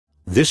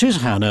This is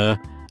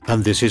Hannah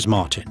and this is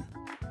Martin.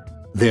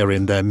 They're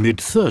in their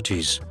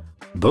mid-30s,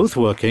 both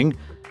working,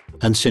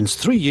 and since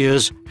 3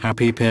 years,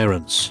 happy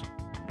parents.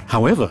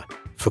 However,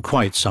 for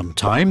quite some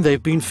time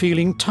they've been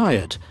feeling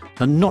tired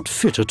and not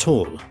fit at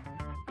all.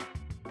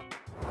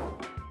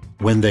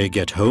 When they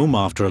get home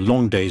after a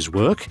long day's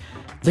work,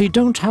 they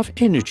don't have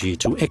energy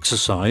to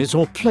exercise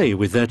or play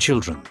with their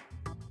children.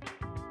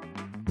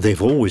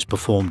 They've always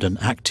performed an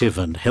active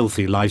and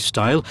healthy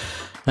lifestyle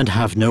and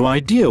have no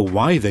idea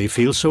why they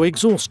feel so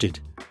exhausted.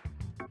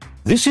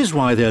 This is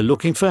why they're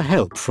looking for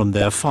help from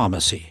their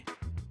pharmacy.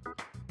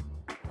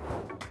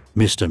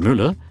 Mr.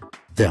 Müller,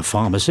 their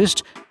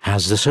pharmacist,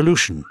 has the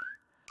solution.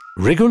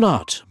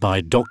 Regulat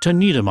by Dr.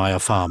 Niedermeyer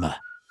Pharma.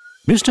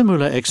 Mr.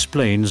 Müller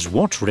explains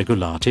what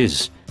Regulat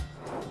is.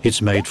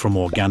 It's made from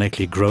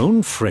organically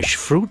grown fresh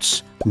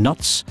fruits,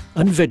 nuts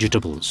and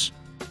vegetables.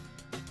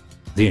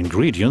 The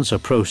ingredients are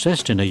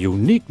processed in a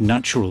unique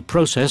natural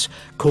process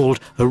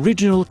called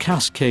original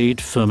cascade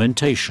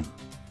fermentation.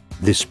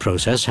 This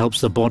process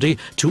helps the body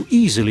to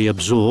easily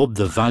absorb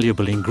the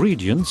valuable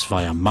ingredients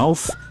via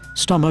mouth,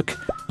 stomach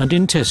and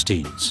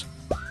intestines.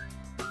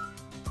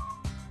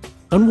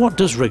 And what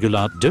does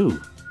Regulat do?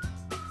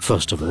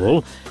 First of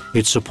all,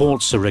 it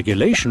supports the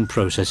regulation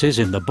processes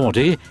in the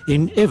body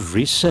in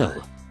every cell.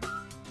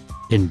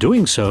 In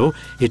doing so,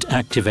 it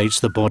activates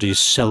the body's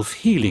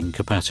self-healing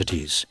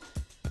capacities.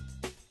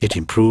 It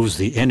improves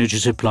the energy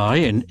supply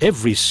in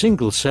every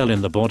single cell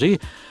in the body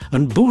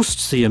and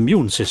boosts the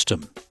immune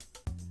system.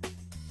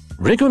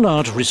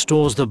 Regulat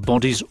restores the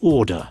body's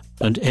order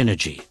and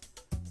energy.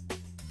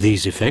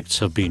 These effects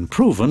have been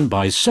proven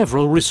by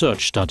several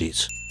research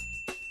studies.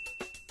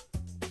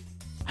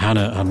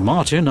 Hannah and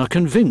Martin are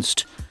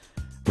convinced.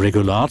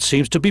 Regulat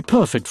seems to be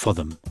perfect for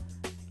them.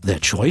 Their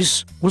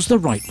choice was the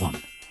right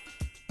one.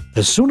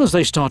 As soon as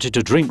they started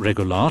to drink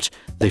Regulat,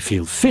 they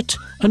feel fit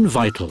and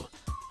vital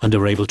and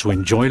are able to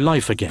enjoy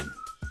life again.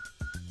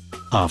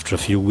 After a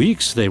few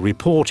weeks, they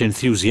report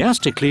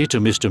enthusiastically to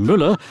Mr.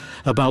 Müller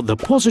about the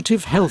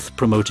positive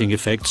health-promoting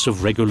effects of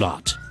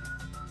Regulat.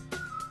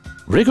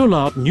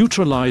 Regulat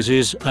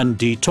neutralizes and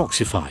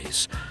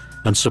detoxifies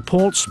and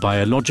supports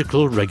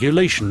biological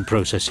regulation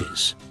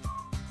processes.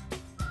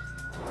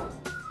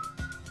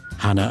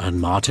 Hannah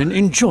and Martin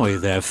enjoy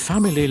their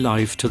family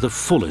life to the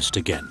fullest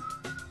again.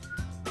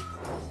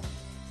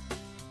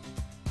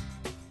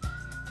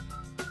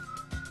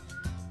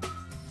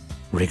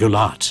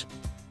 Regulat,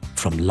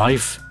 from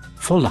life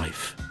for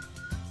life.